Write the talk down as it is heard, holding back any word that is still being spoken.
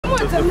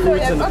the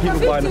fruits and the people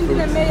buying the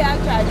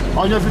fruits.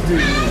 On your 15.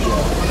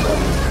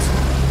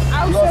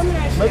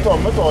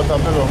 Meto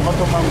watermelon,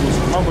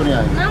 mango ni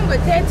ayi. Mango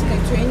 30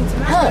 and 20.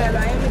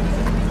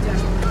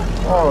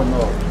 Oh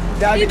no.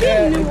 Daddy,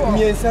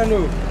 me and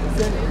Sano.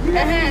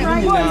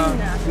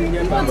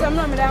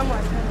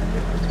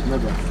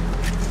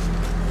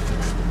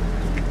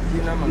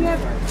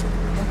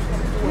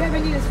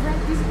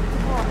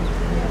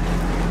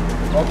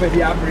 Open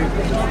the apron.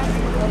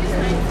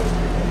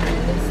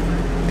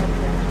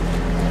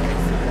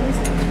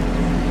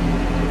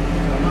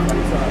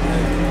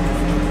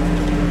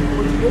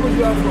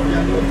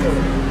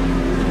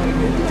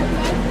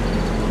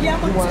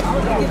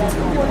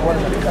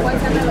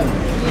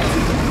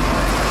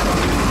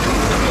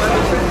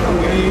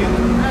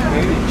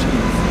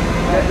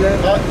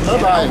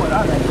 Bye-bye.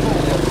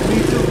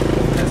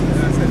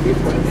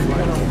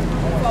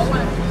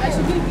 I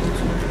should give you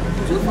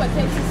 2 for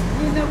 30.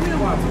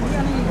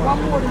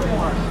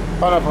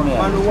 Para for me.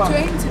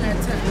 20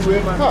 and 10.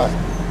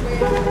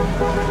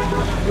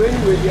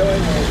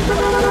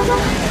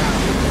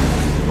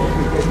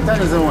 That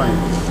is the one.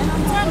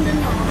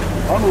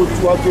 I know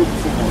two or two.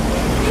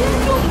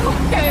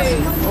 Okay.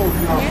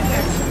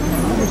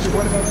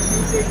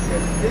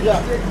 Yeah,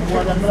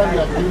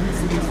 watermelon,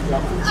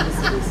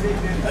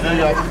 and then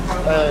you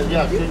have,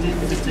 yeah, 20,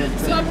 15.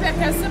 So,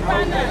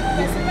 Pesapana,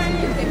 the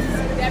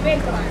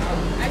big one.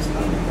 I should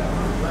give you.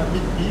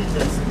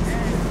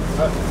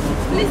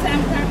 Please,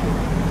 I'm coming.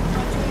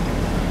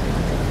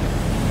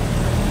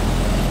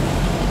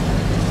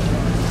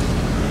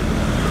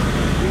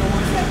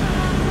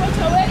 What's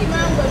already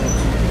mango?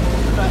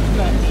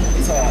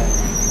 It's all right.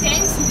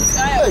 10 cities.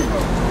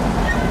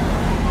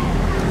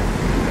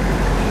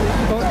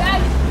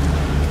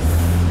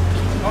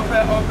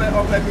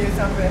 Open me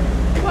something.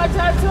 What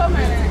are you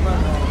doing?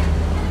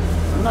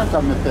 Not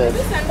come pay.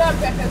 This and that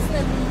breakfast.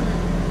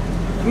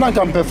 Not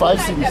come pay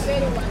 5 cents.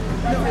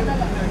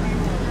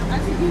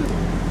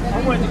 I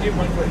want to give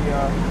one for you.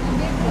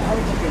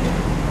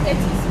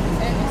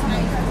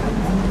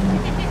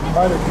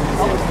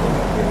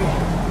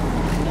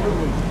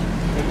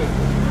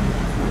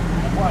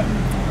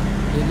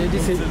 The lady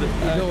said, you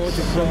don't want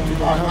to come to the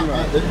camera.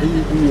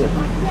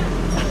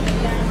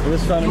 We're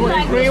trying to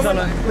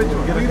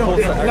get a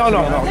closer. No,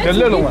 the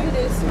little one.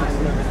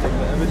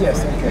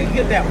 Yes, okay. We can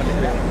get that one.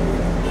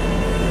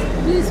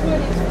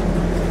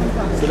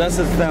 So that's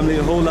his family,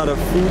 a whole lot of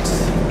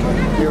fruits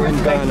here in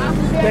Ghana.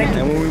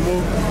 And when we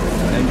move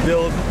and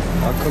build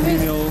our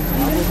communal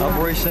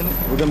operation,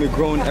 we're going to be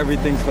growing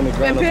everything from the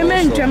ground up also.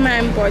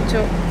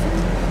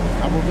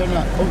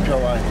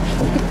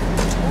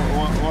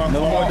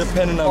 No more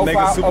depending on mega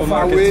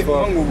supermarkets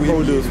for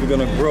produce. We're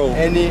going to grow.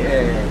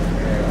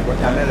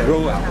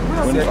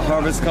 When the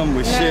harvest comes,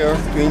 we share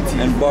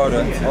and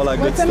barter, all that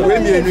good stuff.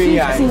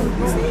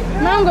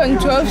 Mango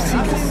 12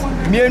 cities.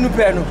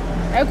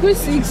 Eku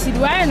 6 cities,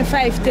 1 and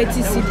 5, 30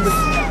 cities.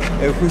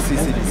 Eku 6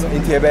 cities.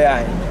 Into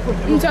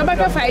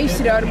Abaka 5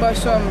 cities or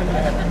Bosom.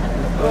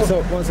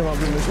 So once I'm going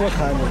to work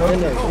hard,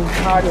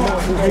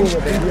 last 2 weeks.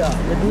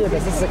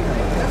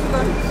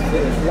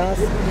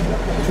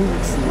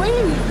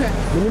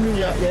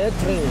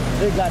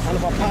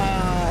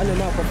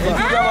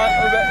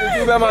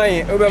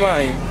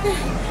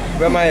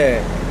 Where my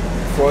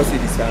 4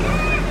 cities are.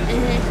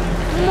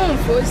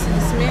 4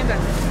 cities, maybe.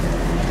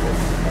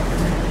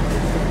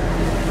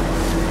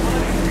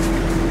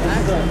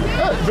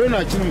 Bring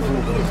that to me. You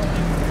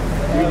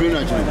bring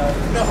that to me.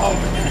 No.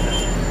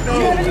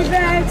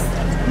 Bags.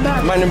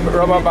 Man,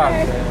 rubber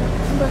bag.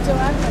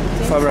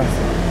 Fabra.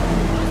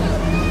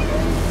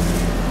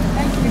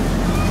 Thank you.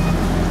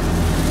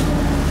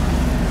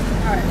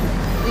 Alright.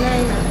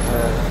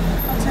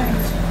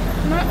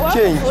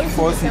 Change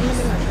 4 cities.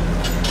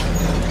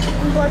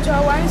 But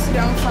your wine sit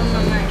down from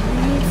my mind.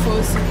 You need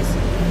 4 cities.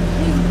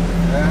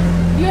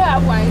 You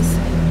have wines.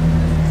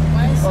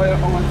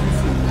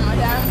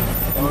 Madam.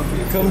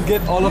 Come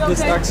get all of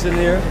this action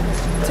here.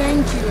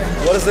 Thank you.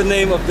 What is the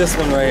name of this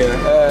one right here?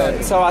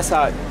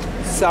 Soursad.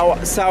 We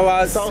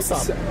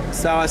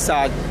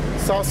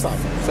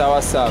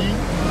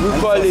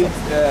call it.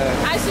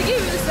 I should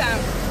give you some.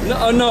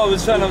 No,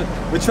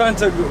 we're trying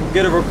to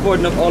get a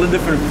recording of all the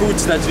different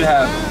fruits that you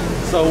have.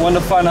 So I want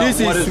to find out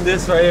what is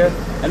this right here.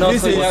 And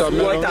also you have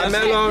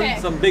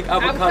watermelon, some big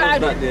avocados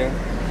back there.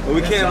 But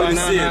we can't really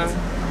see it.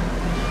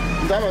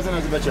 That was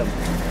another betcha.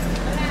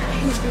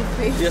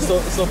 Yeah, so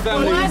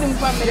family.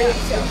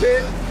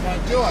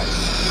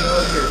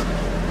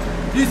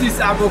 This is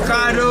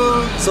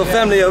avocado. So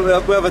family, we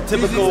have a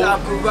typical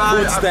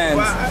food stand.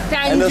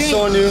 And they're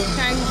showing you.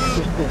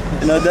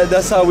 You know,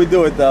 that's how we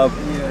do it.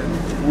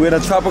 We're in a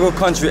tropical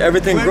country.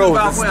 Everything grows.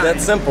 It's that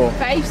simple.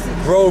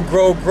 Grow,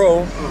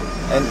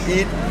 and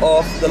eat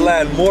off the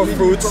land. More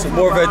fruits,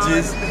 more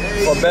veggies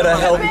for better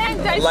health,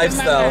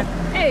 lifestyle.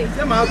 And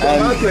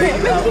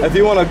if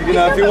you want a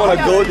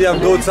goat, you have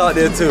goats out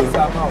there too.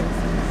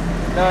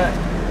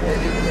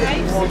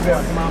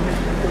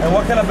 And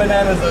what kind of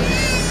bananas are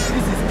these?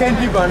 This is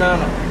candy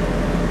banana.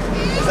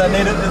 Is that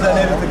native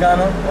to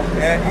Ghana?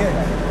 Yeah.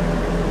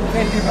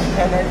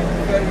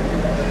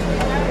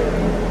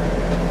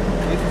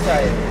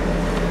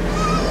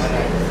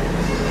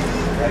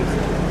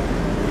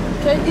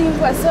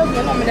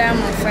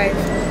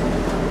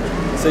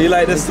 So you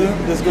like this too?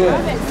 This good?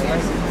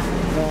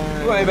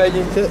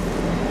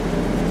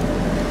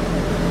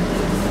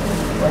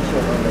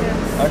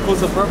 Alright, cool,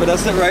 so perfect.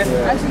 That's it, right?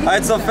 Yeah.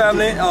 Alright, so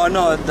family. Oh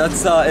no,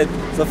 that's it.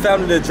 So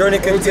family, the journey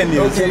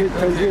continues. Sorry.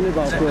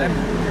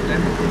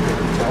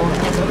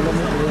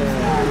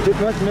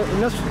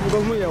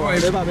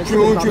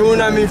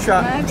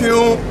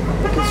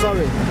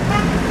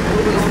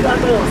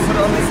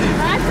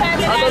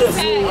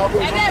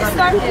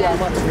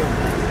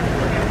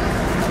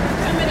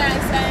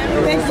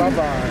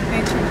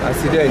 I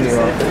see there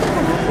anyway.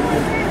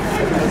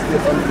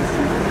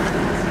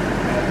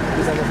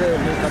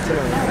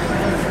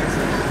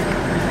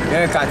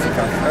 Yeah,